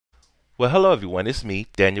Well, hello everyone. It's me,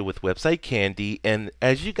 Daniel with Website Candy, and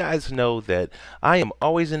as you guys know that I am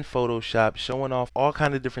always in Photoshop showing off all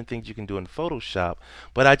kind of different things you can do in Photoshop,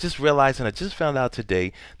 but I just realized and I just found out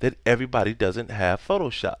today that everybody doesn't have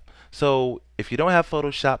Photoshop. So if you don't have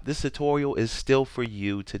Photoshop, this tutorial is still for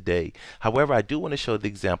you today. However, I do want to show the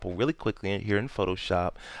example really quickly here in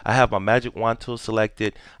Photoshop. I have my magic wand tool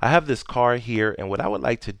selected. I have this car here, and what I would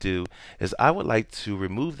like to do is I would like to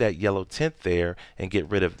remove that yellow tint there and get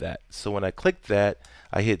rid of that. So when I click that,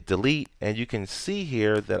 I hit delete, and you can see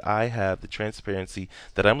here that I have the transparency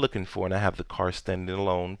that I'm looking for, and I have the car standing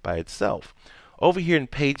alone by itself. Over here in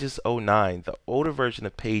Pages '09, the older version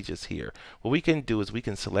of Pages here, what we can do is we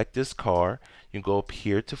can select this car. You can go up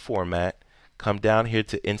here to Format, come down here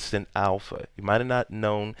to Instant Alpha. You might have not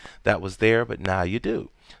known that was there, but now you do.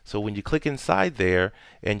 So when you click inside there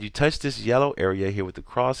and you touch this yellow area here with the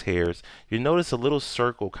crosshairs, you notice a little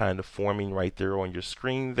circle kind of forming right there on your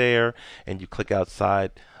screen there, and you click outside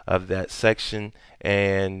of that section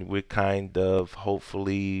and we're kind of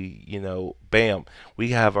hopefully, bam, we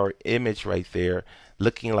have our image right there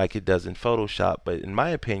looking like it does in Photoshop. But in my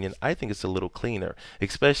opinion, I think it's a little cleaner,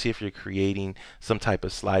 especially if you're creating some type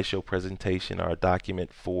of slideshow presentation or a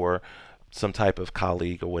document for some type of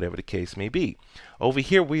colleague or whatever the case may be. Over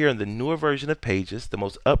here we are in the newer version of Pages, the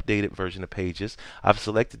most updated version of Pages. I've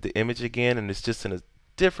selected the image again, and it's just in a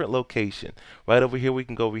different location. Right over here we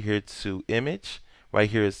can go over here to Image. Right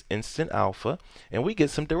here is Instant Alpha, and we get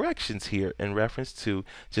some directions here in reference to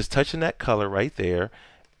just touching that color right there.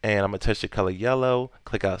 And I'm going to touch the color yellow,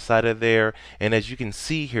 click outside of there, and as you can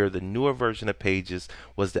see here, the newer version of Pages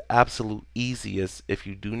was the absolute easiest if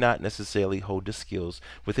you do not necessarily hold the skills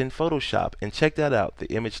within Photoshop. And check that out,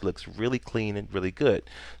 the image looks really clean and really good.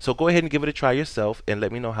 So go ahead and give it a try yourself and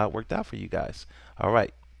let me know how it worked out for you guys.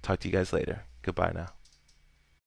 Alright, talk to you guys later. Goodbye now.